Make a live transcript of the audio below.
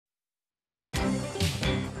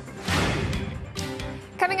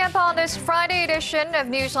Coming up on this Friday edition of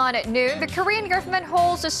Newsline at noon, the Korean government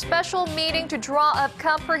holds a special meeting to draw up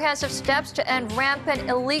comprehensive steps to end rampant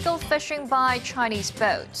illegal fishing by Chinese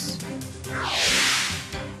boats.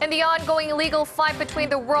 In the ongoing illegal fight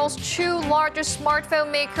between the world's two largest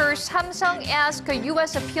smartphone makers, Samsung asked a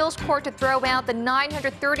U.S. appeals court to throw out the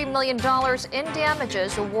 $930 million in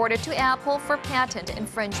damages awarded to Apple for patent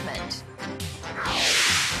infringement.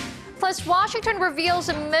 Plus, Washington reveals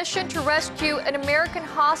a mission to rescue an American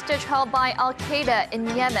hostage held by Al-Qaeda in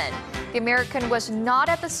Yemen. The American was not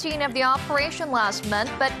at the scene of the operation last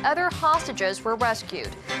month, but other hostages were rescued.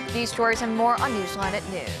 These stories and more on Newsline at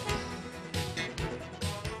noon.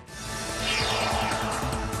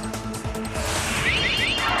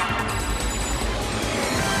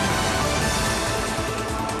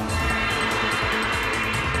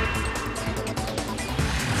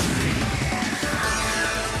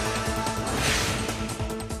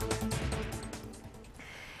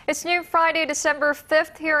 It's noon Friday, December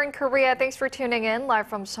 5th here in Korea. Thanks for tuning in. Live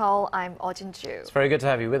from Seoul, I'm Eoh Jin-joo. It's very good to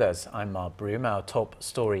have you with us. I'm Mark Broome. Our top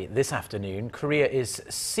story this afternoon. Korea is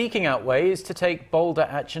seeking out ways to take bolder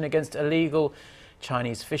action against illegal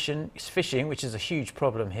Chinese fishing, which is a huge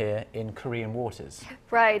problem here in Korean waters.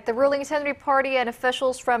 Right. The ruling Saenuri Party and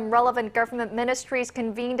officials from relevant government ministries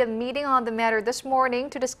convened a meeting on the matter this morning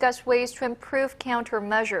to discuss ways to improve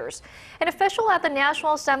countermeasures. An official at the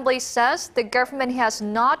National Assembly says the government has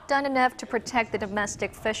not done enough to protect the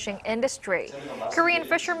domestic fishing industry. Korean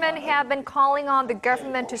fishermen have been calling on the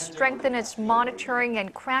government to strengthen its monitoring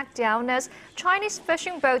and crack down as Chinese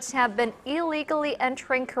fishing boats have been illegally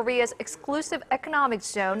entering Korea's exclusive economic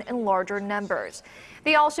zone in larger numbers.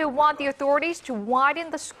 They also want the authorities to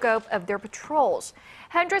widen the scope of their patrols.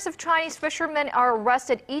 Hundreds of Chinese fishermen are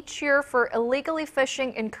arrested each year for illegally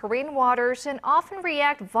fishing in Korean waters and often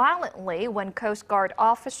react violently when Coast Guard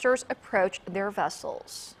officers approach their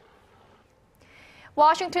vessels.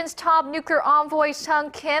 Washington's top nuclear envoy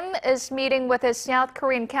Sung Kim is meeting with his South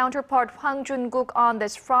Korean counterpart Hwang Jun-guk on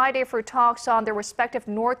this Friday for talks on their respective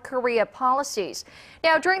North Korea policies.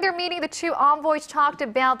 Now, during their meeting, the two envoys talked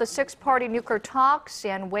about the six-party nuclear talks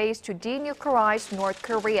and ways to denuclearize North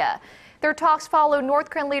Korea. Their talks follow North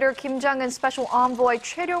Korean leader Kim Jong-un's special envoy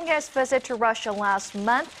Choi Ryong-hae's visit to Russia last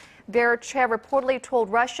month. Their chair reportedly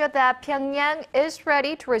told Russia that Pyongyang is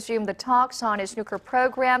ready to resume the talks on its nuclear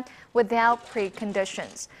program without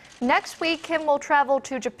preconditions. Next week, Kim will travel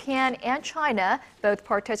to Japan and China, both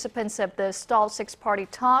participants of the stalled six-party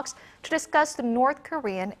talks, to discuss the North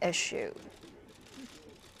Korean issue.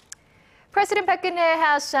 President Park Geun-hye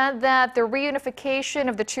has said that the reunification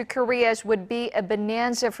of the two Koreas would be a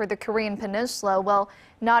bonanza for the Korean peninsula. Well,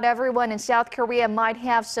 not everyone in South Korea might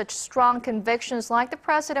have such strong convictions like the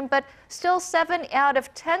president, but still 7 out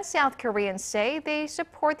of 10 South Koreans say they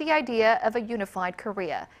support the idea of a unified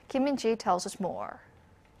Korea. Kim Min-ji tells us more.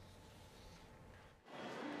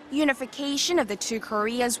 Unification of the two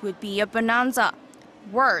Koreas would be a bonanza.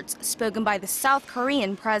 Words spoken by the South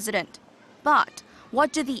Korean president. But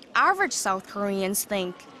what do the average South Koreans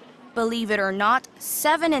think? Believe it or not,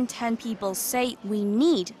 7 in 10 people say we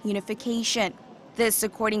need unification. This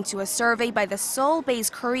according to a survey by the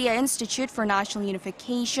Seoul-based Korea Institute for National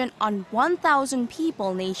Unification on 1,000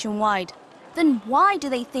 people nationwide. Then why do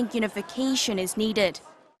they think unification is needed?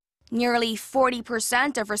 Nearly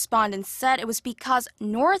 40% of respondents said it was because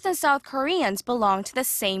North and South Koreans belong to the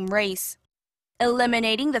same race.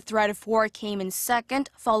 Eliminating the threat of war came in second,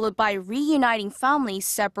 followed by reuniting families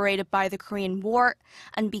separated by the Korean War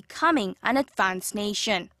and becoming an advanced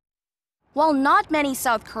nation. While not many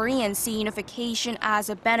South Koreans see unification as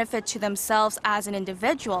a benefit to themselves as an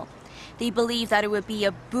individual, they believe that it would be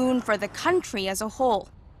a boon for the country as a whole.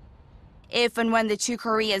 If and when the two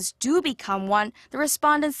Koreas do become one, the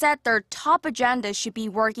respondents said their top agenda should be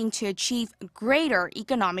working to achieve greater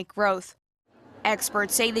economic growth.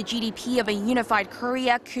 Experts say the GDP of a unified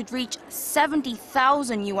Korea could reach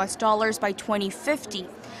 $70,000 by 2050,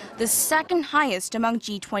 the second highest among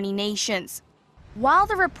G20 nations. While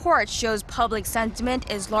the report shows public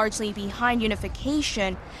sentiment is largely behind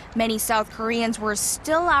unification, many South Koreans were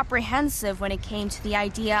still apprehensive when it came to the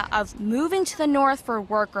idea of moving to the north for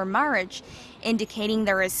work or marriage, indicating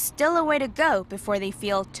there is still a way to go before they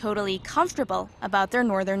feel totally comfortable about their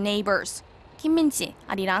northern neighbors. Kim Min-ji,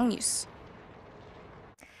 Arirang News.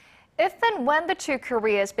 If and when the two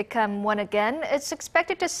Koreas become one again, it's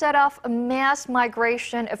expected to set off a mass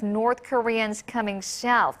migration of North Koreans coming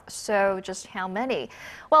south. So just how many?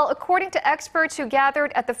 Well, according to experts who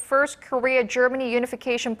gathered at the first Korea-Germany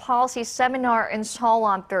Unification Policy Seminar in Seoul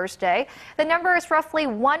on Thursday, the number is roughly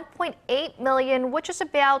 1.8 million, which is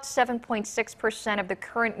about 7.6% of the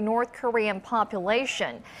current North Korean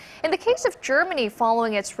population. In the case of Germany,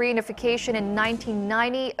 following its reunification in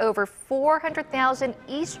 1990, over 400,000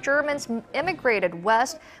 East Germans immigrated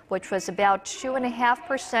west, which was about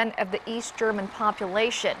 2.5% of the East German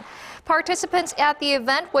population. Participants at the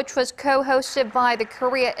event, which was co-hosted by the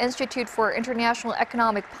Korea Institute for International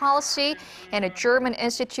Economic Policy and a German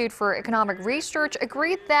Institute for Economic Research,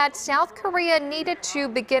 agreed that South Korea needed to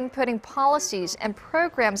begin putting policies and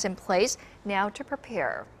programs in place now to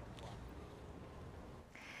prepare.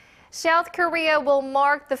 South Korea will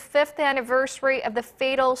mark the 5th anniversary of the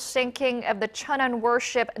fatal sinking of the Cheonan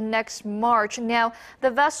warship next March. Now, the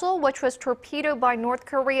vessel, which was torpedoed by North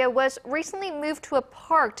Korea, was recently moved to a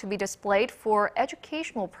park to be displayed for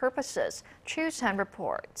educational purposes. Choo-san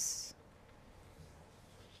reports.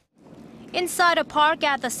 Inside a park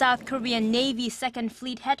at the South Korean Navy 2nd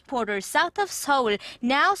Fleet headquarters south of Seoul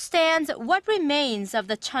now stands what remains of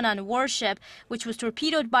the Cheonan warship, which was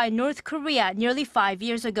torpedoed by North Korea nearly 5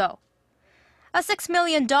 years ago. A $6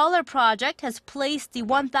 million project has placed the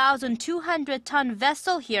 1,200-ton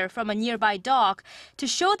vessel here from a nearby dock to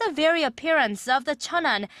show the very appearance of the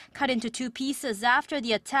Cheonan, cut into two pieces after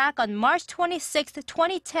the attack on March 26,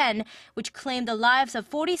 2010, which claimed the lives of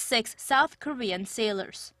 46 South Korean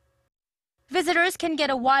sailors. Visitors can get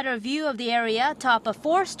a wider view of the area atop a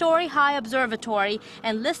 4-story high observatory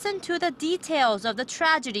and listen to the details of the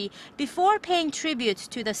tragedy before paying tribute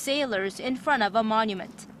to the sailors in front of a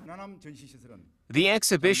monument. The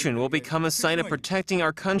exhibition will become a sign of protecting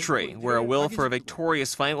our country, where a will for a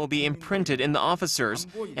victorious fight will be imprinted in the officers,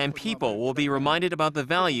 and people will be reminded about the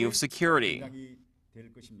value of security.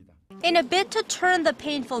 In a bid to turn the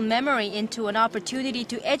painful memory into an opportunity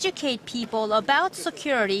to educate people about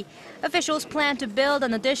security, officials plan to build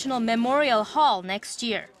an additional memorial hall next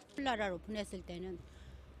year.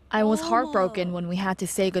 I was heartbroken when we had to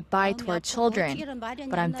say goodbye to our children,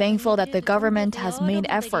 but I'm thankful that the government has made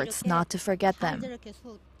efforts not to forget them.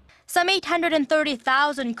 Some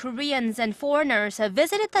 830,000 Koreans and foreigners have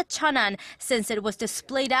visited the Cheonan since it was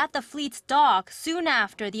displayed at the fleet's dock soon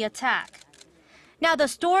after the attack. Now the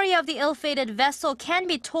story of the ill-fated vessel can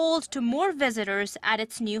be told to more visitors at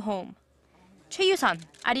its new home. Choi Yu-sun,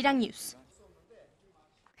 Arirang News.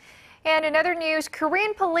 And in other news,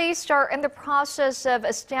 Korean police are in the process of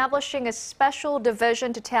establishing a special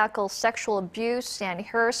division to tackle sexual abuse and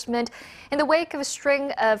harassment in the wake of a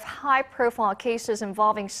string of high-profile cases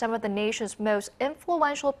involving some of the nation's most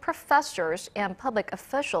influential professors and public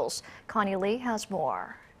officials. Connie Lee has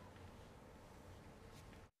more.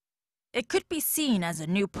 It could be seen as a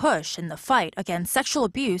new push in the fight against sexual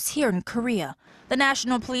abuse here in Korea. The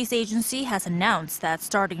National Police Agency has announced that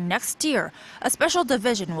starting next year, a special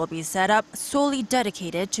division will be set up solely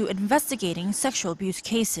dedicated to investigating sexual abuse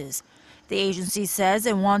cases. The agency says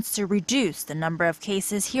it wants to reduce the number of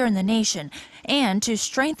cases here in the nation and to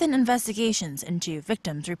strengthen investigations into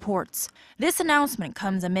victims' reports. This announcement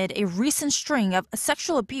comes amid a recent string of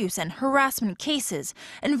sexual abuse and harassment cases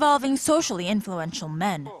involving socially influential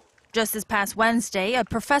men. Just this past Wednesday, a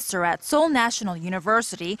professor at Seoul National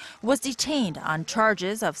University was detained on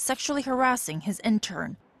charges of sexually harassing his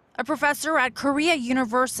intern. A professor at Korea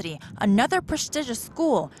University, another prestigious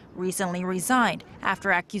school, recently resigned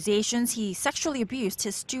after accusations he sexually abused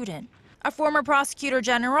his student. A former prosecutor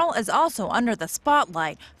general is also under the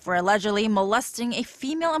spotlight for allegedly molesting a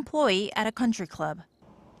female employee at a country club.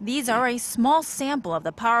 These are a small sample of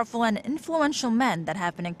the powerful and influential men that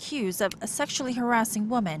have been accused of sexually harassing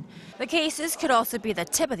women. The cases could also be the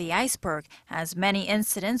tip of the iceberg, as many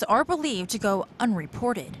incidents are believed to go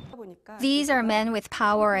unreported. These are men with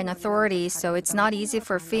power and authority, so it's not easy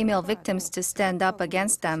for female victims to stand up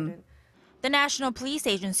against them. The National Police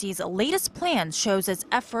Agency's latest plan shows its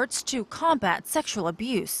efforts to combat sexual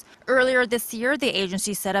abuse. Earlier this year, the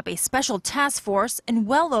agency set up a special task force in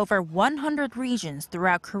well over 100 regions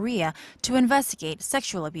throughout Korea to investigate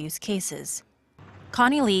sexual abuse cases.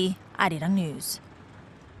 Connie Lee, Arirang News.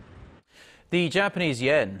 The Japanese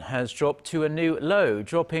yen has dropped to a new low,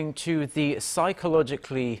 dropping to the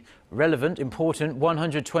psychologically relevant, important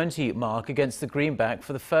 120 mark against the greenback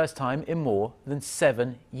for the first time in more than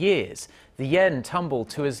 7 years. The yen tumbled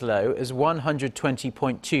to as low as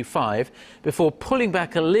 120.25 before pulling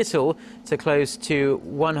back a little to close to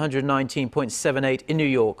 119.78 in New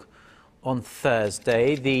York on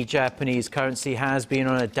Thursday. The Japanese currency has been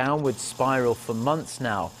on a downward spiral for months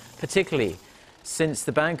now, particularly since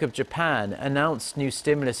the Bank of Japan announced new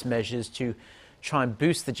stimulus measures to try and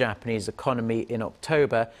boost the Japanese economy in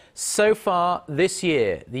October. So far this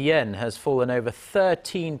year, the yen has fallen over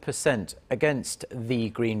 13% against the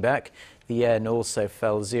greenback. The yen also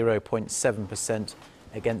fell 0.7%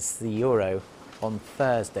 against the euro on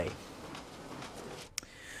Thursday.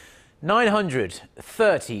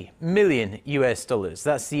 930 million US dollars.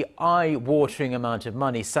 That's the eye-watering amount of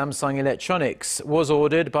money Samsung Electronics was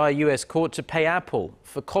ordered by a US court to pay Apple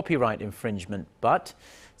for copyright infringement. But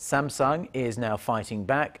Samsung is now fighting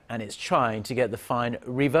back and it's trying to get the fine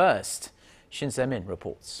reversed. Shin Se-min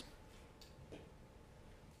reports.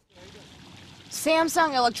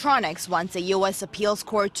 Samsung Electronics wants a U.S. appeals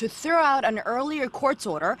court to throw out an earlier court's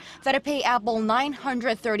order that it pay Apple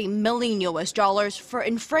 $930 million for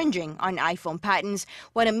infringing on iPhone patents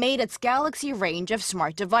when it made its Galaxy range of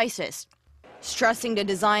smart devices. Stressing the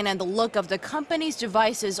design and the look of the company's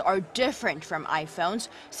devices are different from iPhones,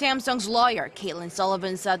 Samsung's lawyer Caitlin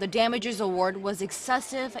Sullivan said the damages award was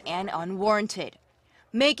excessive and unwarranted.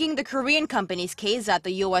 Making the Korean company's case at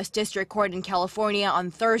the U.S. District Court in California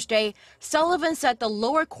on Thursday, Sullivan said the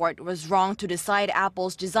lower court was wrong to decide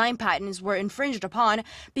Apple's design patents were infringed upon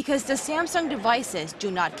because the Samsung devices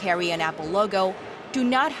do not carry an Apple logo, do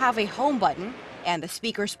not have a home button, and the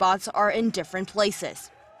speaker spots are in different places.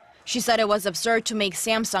 She said it was absurd to make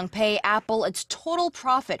Samsung pay Apple its total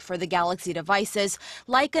profit for the Galaxy devices,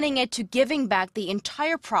 likening it to giving back the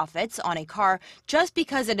entire profits on a car just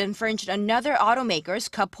because it infringed another automaker's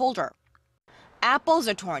cup holder. Apple's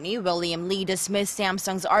attorney, William Lee, dismissed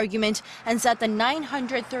Samsung's argument and said the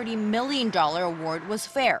 $930 million award was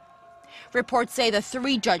fair. Reports say the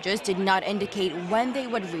three judges did not indicate when they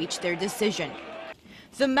would reach their decision.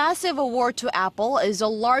 The massive award to Apple is the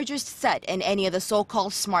largest set in any of the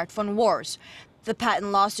so-called smartphone wars. The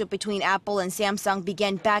patent lawsuit between Apple and Samsung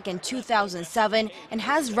began back in 2007 and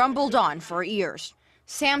has rumbled on for years.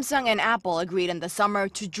 Samsung and Apple agreed in the summer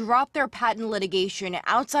to drop their patent litigation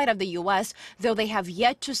outside of the U.S., though they have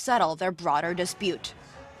yet to settle their broader dispute.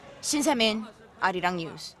 Shin Se-min, Arirang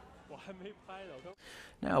News.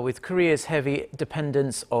 Now, with Korea's heavy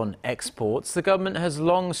dependence on exports, the government has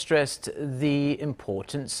long stressed the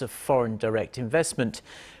importance of foreign direct investment.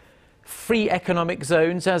 Free economic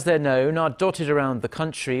zones, as they're known, are dotted around the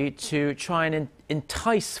country to try and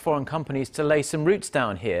entice foreign companies to lay some roots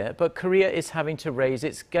down here. But Korea is having to raise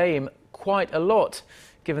its game quite a lot,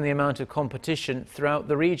 given the amount of competition throughout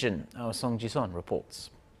the region. Our Song Ji-son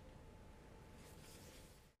reports.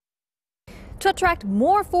 To attract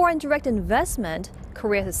more foreign direct investment,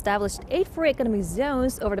 Korea has established 8 free economic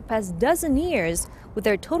zones over the past dozen years, with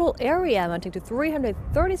their total area amounting to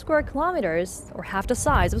 330 square kilometers, or half the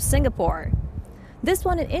size of Singapore. This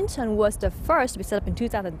one in Incheon was the first to be set up in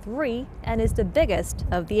 2003 and is the biggest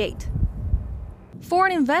of the 8.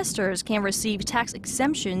 Foreign investors can receive tax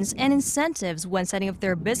exemptions and incentives when setting up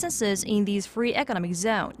their businesses in these free economic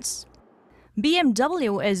zones.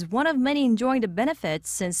 BMW is one of many enjoying the benefits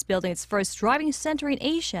since building its first driving center in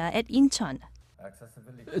Asia at Incheon.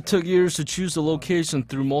 It took years to choose the location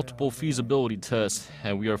through multiple feasibility tests,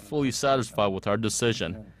 and we are fully satisfied with our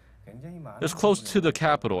decision. It's close to the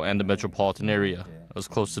capital and the metropolitan area. It's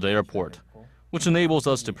close to the airport, which enables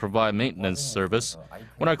us to provide maintenance service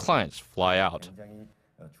when our clients fly out.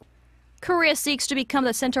 Korea seeks to become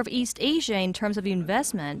the center of East Asia in terms of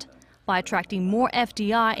investment by attracting more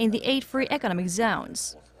FDI in the 8 free economic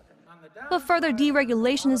zones. But further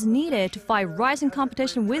deregulation is needed to fight rising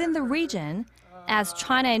competition within the region, as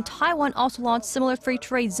China and Taiwan also launched similar free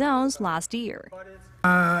trade zones last year.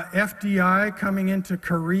 FDI coming into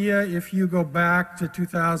Korea, if you go back to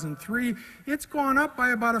 2003, it's gone up by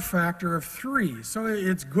about a factor of 3. So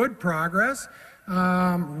it's good progress,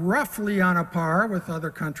 roughly on a par with other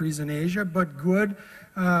countries in Asia, but good,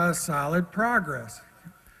 solid progress.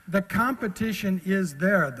 The competition is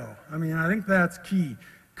there, though. I mean, I think that's key.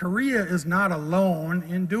 Korea is not alone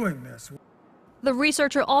in doing this. The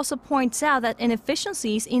researcher also points out that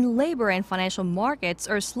inefficiencies in labor and financial markets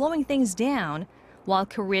are slowing things down, while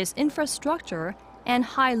Korea's infrastructure and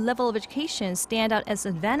high level of education stand out as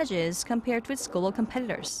advantages compared to its global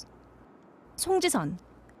competitors. Song Ji-son,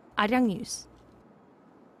 Arirang News.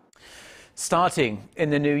 Starting in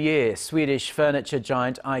the new year, Swedish furniture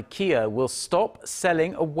giant IKEA will stop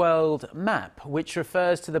selling a world map, which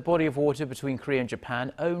refers to the body of water between Korea and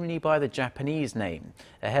Japan only by the Japanese name.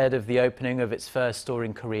 Ahead of the opening of its first store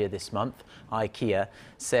in Korea this month, IKEA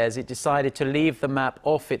says it decided to leave the map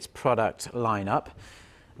off its product lineup.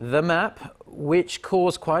 The map, which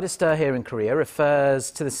caused quite a stir here in Korea, refers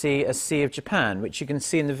to the sea as Sea of Japan, which you can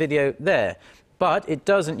see in the video there. But it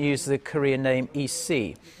doesn't use the Korean name East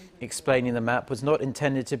Sea. Explaining the map was not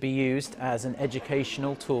intended to be used as an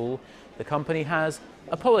educational tool. The company has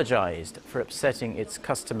apologized for upsetting its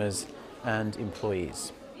customers and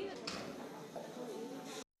employees.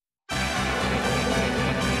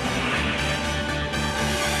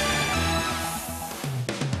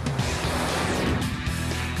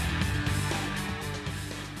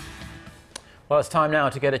 Well, it's time now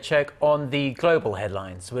to get a check on the global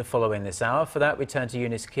headlines we're following this hour. For that, we turn to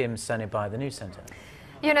Eunice Kim, standing by the News Center.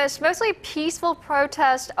 Eunice, mostly peaceful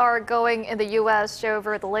protests are going in the U.S.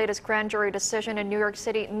 over the latest grand jury decision in New York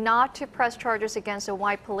City not to press charges against a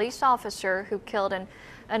white police officer who killed an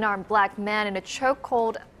unarmed black man in a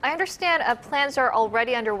chokehold. I understand plans are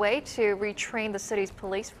already underway to retrain the city's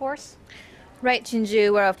police force. Right,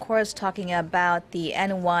 Jin-joo, we're of course talking about the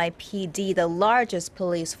NYPD, the largest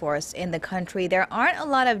police force in the country. There aren't a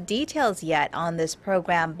lot of details yet on this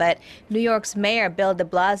program, but New York's Mayor Bill de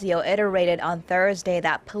Blasio iterated on Thursday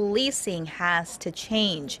that policing has to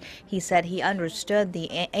change. He said he understood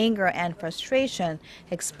the anger and frustration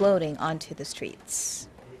exploding onto the streets.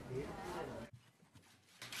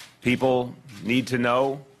 People need to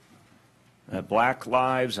know that black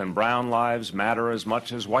lives and brown lives matter as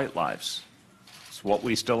much as white lives. What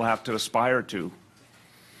we still have to aspire to.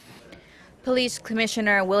 Police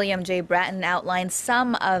Commissioner William J. Bratton outlined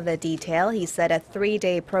some of the detail. He said a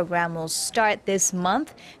 3-day program will start this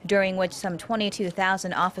month, during which some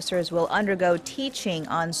 22,000 officers will undergo teaching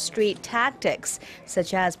on street tactics,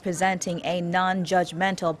 such as presenting a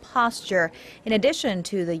non-judgmental posture, in addition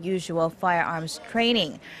to the usual firearms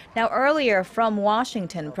training. Now, earlier from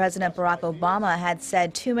Washington, President Barack Obama had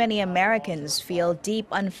said too many Americans feel deep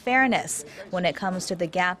unfairness when it comes to the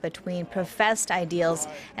gap between professed ideals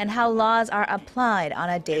and how laws are applied on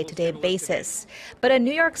a day-to-day basis. But a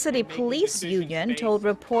New York City police union told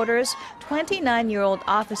reporters 29-year-old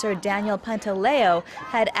officer Daniel Pantaleo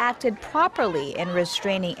had acted properly in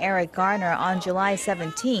restraining Eric Garner on July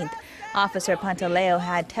 17th. Officer Pantaleo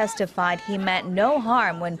had testified he meant no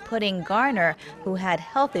harm when putting Garner, who had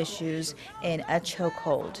health issues, in a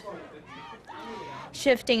chokehold.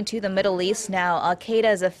 Shifting to the Middle East now,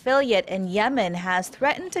 Al-Qaeda's affiliate in Yemen has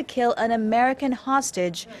threatened to kill an American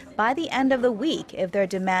hostage by the end of the week if their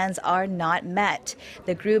demands are not met.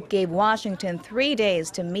 The group gave Washington 3 days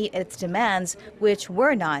to meet its demands, which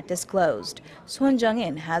were not disclosed. Son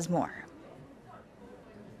Jung-in has more.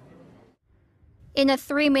 In a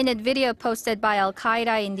 3-minute video posted by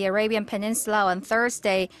Al-Qaeda in the Arabian Peninsula on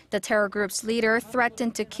Thursday, the terror group's leader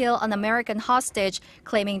threatened to kill an American hostage,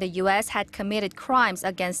 claiming the U.S. had committed crimes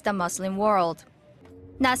against the Muslim world.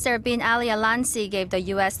 Nasser bin Ali Al-Lansi gave the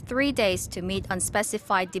U.S. 3 days to meet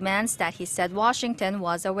unspecified demands that he said Washington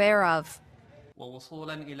was aware of.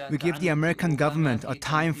 We give the American government a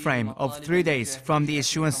time frame of 3 days from the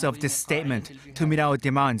issuance of this statement to meet our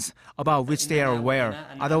demands, about which they are aware.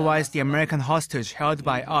 Otherwise, the American hostage held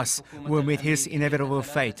by us will meet his inevitable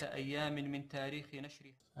fate.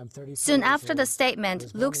 Soon after the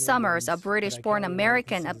statement, Luke Summers, a British-born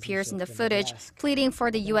American, appears in the footage, pleading for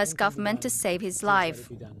the U.S. government to save his life.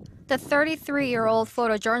 The 33-year-old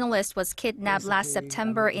photojournalist was kidnapped last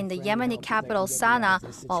September in the Yemeni capital Sana'a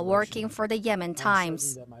while working for the Yemen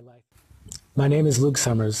Times. My name is Luke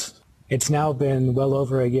Summers. It's now been well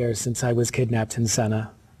over a year since I was kidnapped in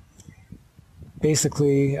Sana'a.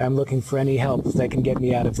 Basically, I'm looking for any help that can get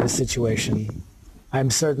me out of this situation. I'm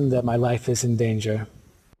certain that my life is in danger.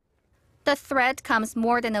 The threat comes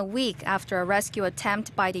more than a week after a rescue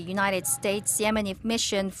attempt by the United States Yemeni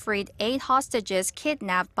mission freed 8 hostages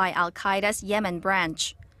kidnapped by Al-Qaeda's Yemen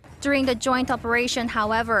branch. During the joint operation,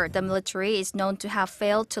 however, the military is known to have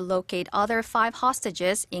failed to locate other 5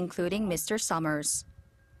 hostages, including Mr. Summers.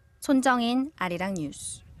 Son Jung-in, Arirang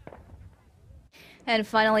News. And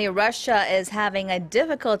finally, Russia is having a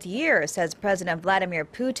difficult year, says President Vladimir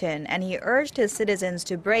Putin, and he urged his citizens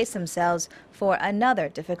to brace themselves for another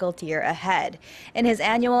difficult year ahead. In his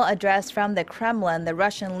annual address from the Kremlin, the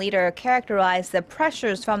Russian leader characterized the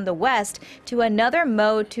pressures from the West to another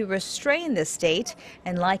mode to restrain the state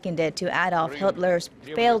and likened it to Adolf Hitler's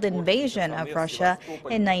failed invasion of Russia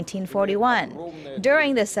in 1941.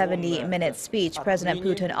 During the 70-minute speech, President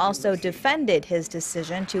Putin also defended his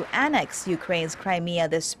decision to annex Ukraine's Crimea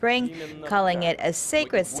this spring, calling it a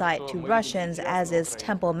sacred site to Russians as is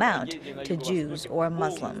Temple Mount to Jews or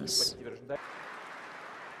Muslims.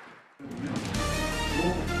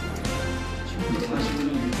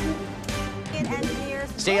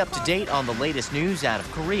 Stay up to date on the latest news out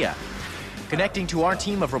of Korea. connecting to our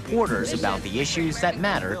team of reporters about the issues that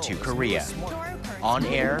matter to Korea. On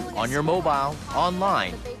air, on your mobile,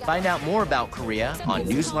 online. Find out more about Korea on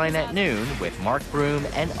NEWSLINE at Noon with Mark Broome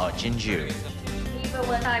and Eoh Jin-joo.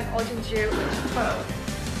 I'm Eoh Jin-joo.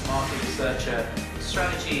 Market researcher,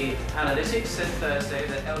 strategy analytics, said Thursday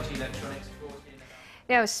that LG Electronics.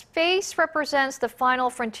 Now, space represents the final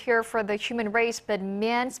frontier for the human race, but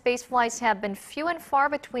manned space flights have been few and far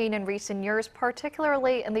between in recent years,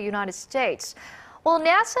 particularly in the United States. Well,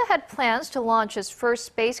 NASA had plans to launch its first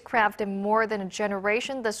spacecraft in more than a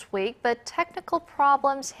generation this week, but technical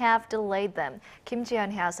problems have delayed them. Kim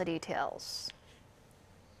Ji-yeon has the details.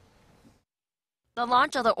 The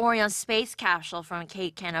launch of the Orion space capsule from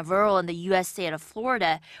Cape Canaveral in the U.S. state of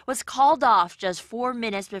Florida was called off just 4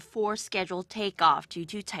 minutes before scheduled takeoff due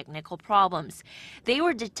to technical problems. They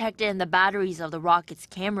were detected in the batteries of the rocket's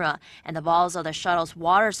camera and the balls of the shuttle's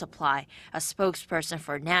water supply. A spokesperson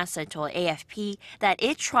for NASA told AFP that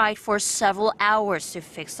it tried for several hours to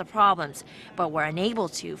fix the problems, but were unable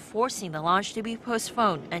to, forcing the launch to be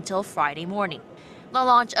postponed until Friday morning. The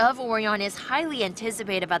launch of Orion is highly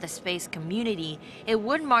anticipated by the space community. It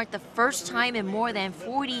would mark the first time in more than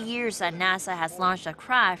 40 years that NASA has launched a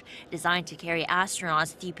craft designed to carry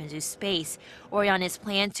astronauts deep into space. Orion is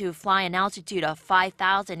planned to fly an altitude of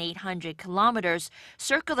 5,800 kilometers,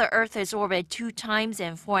 circle the Earth's orbit 2 times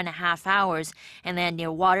in 4.5 hours, and land near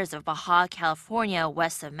waters of Baja California,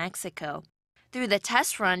 west of Mexico. Through the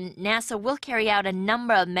test run, NASA will carry out a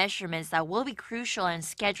number of measurements that will be crucial in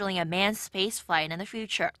scheduling a manned spaceflight in the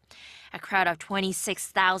future. A crowd of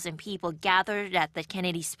 26,000 people gathered at the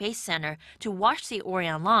Kennedy Space Center to watch the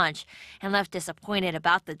Orion launch and left disappointed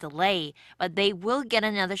about the delay, but they will get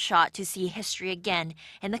another shot to see history again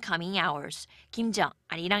in the coming hours. Kim Ji-yeon,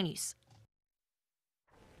 Arirang News.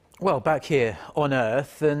 Well, back here on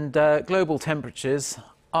Earth, and global temperatures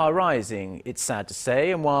are rising, it's sad to say,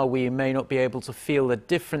 and while we may not be able to feel the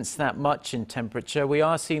difference that much in temperature, we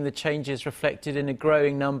are seeing the changes reflected in a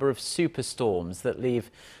growing number of superstorms that leave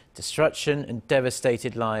destruction and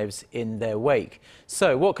devastated lives in their wake.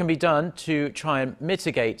 So what can be done to try and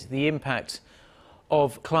mitigate the impact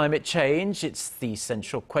of climate change? It's the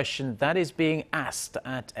central question that is being asked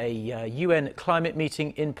at a UN climate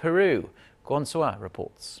meeting in Peru. Kwon So-ah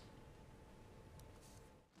reports.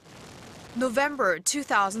 November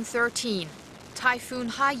 2013. Typhoon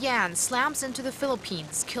Haiyan slams into the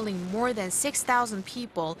Philippines, killing more than 6,000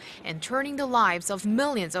 people and turning the lives of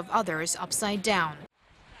millions of others upside down.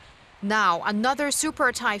 Now, another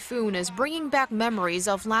super typhoon is bringing back memories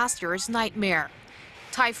of last year's nightmare.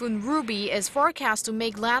 Typhoon Ruby is forecast to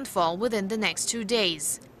make landfall within the next 2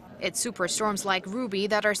 days. It's superstorms like Ruby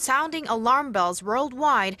that are sounding alarm bells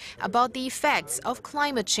worldwide about the effects of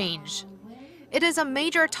climate change. It is a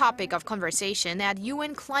major topic of conversation at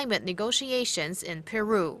UN climate negotiations in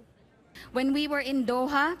Peru. When we were in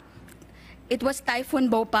Doha, it was Typhoon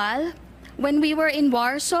Bhopal. When we were in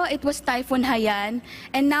Warsaw, it was Typhoon Haiyan.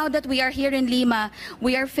 And now that we are here in Lima,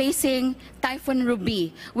 we are facing Typhoon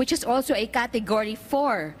Ruby, which is also a Category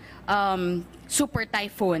 4 super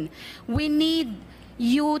typhoon. We need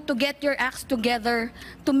you to get your acts together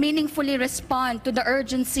to meaningfully respond to the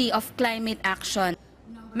urgency of climate action.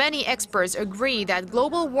 Many experts agree that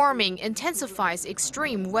global warming intensifies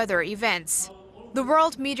extreme weather events. The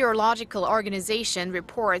World Meteorological Organization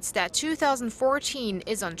reports that 2014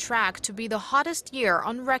 is on track to be the hottest year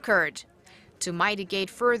on record. To mitigate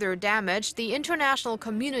further damage, the international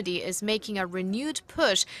community is making a renewed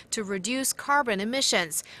push to reduce carbon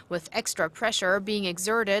emissions, with extra pressure being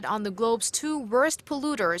exerted on the globe's 2 worst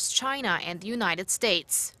polluters, China and the United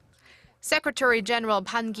States. Secretary General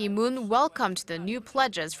Ban Ki-moon welcomed the new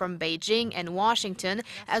pledges from Beijing and Washington,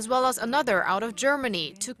 as well as another out of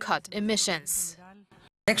Germany, to cut emissions.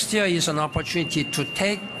 Next year is an opportunity to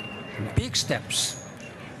take big steps,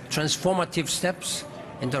 transformative steps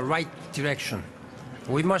in the right direction.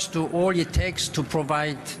 We must do all it takes to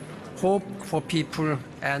provide hope for people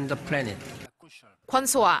and the planet. Kwon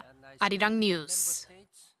So-ah, Arirang News.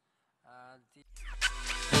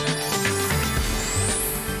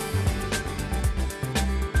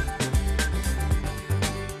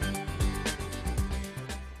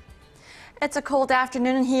 It's a cold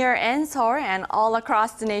afternoon here in Seoul and all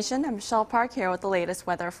across the nation. I'm Michelle Park here with the latest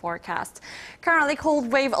weather forecast. Currently,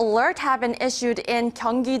 cold wave alert have been issued in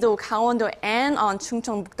Gyeonggi-do, Gangwon-do, and on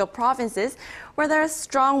Chungcheongbuk-do provinces, where there's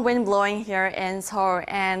strong wind blowing here in Seoul.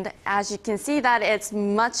 And as you can see that it's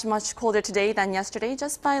much colder today than yesterday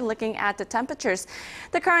just by looking at the temperatures.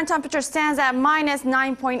 The current temperature stands at minus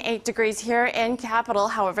 9.8 degrees here in capital.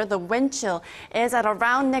 However, the wind chill is at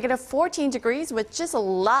around negative 14 degrees, which is a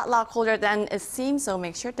lot colder than it seems. So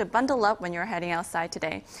make sure to bundle up when you're heading outside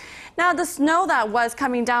today. Now, the snow that was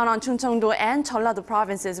coming down on Chungcheongdo and Jeollado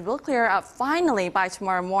provinces will clear up finally by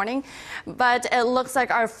tomorrow morning, but it looks like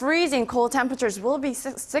our freezing cold temperatures will be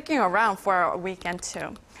sticking around for a weekend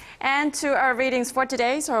too. And to our readings for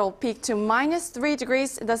today, Seoul will peak to minus 3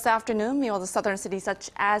 degrees this afternoon. Meanwhile, the southern cities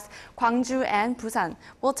such as Gwangju and Busan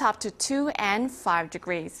will top to 2 and 5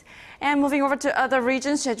 degrees. And moving over to other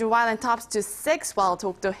regions, Jeju Island tops to 6, while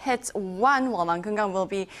Dokdo hits 1, while Mangungang will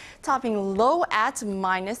be topping low at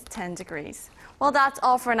minus 10 degrees. Well, that's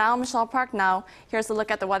all for now. Michelle Park now. Here's a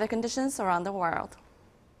look at the weather conditions around the world.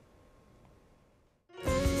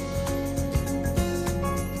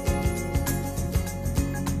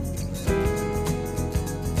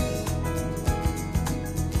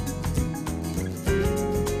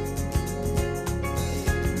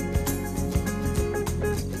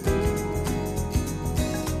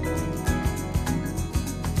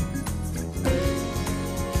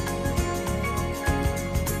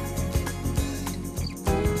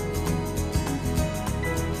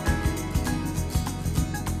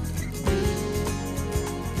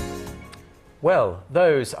 Well,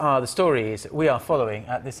 those are the stories we are following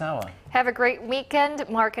at this hour. Have a great weekend.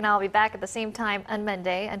 Mark and I will be back at the same time on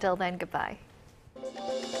Monday. Until then, goodbye.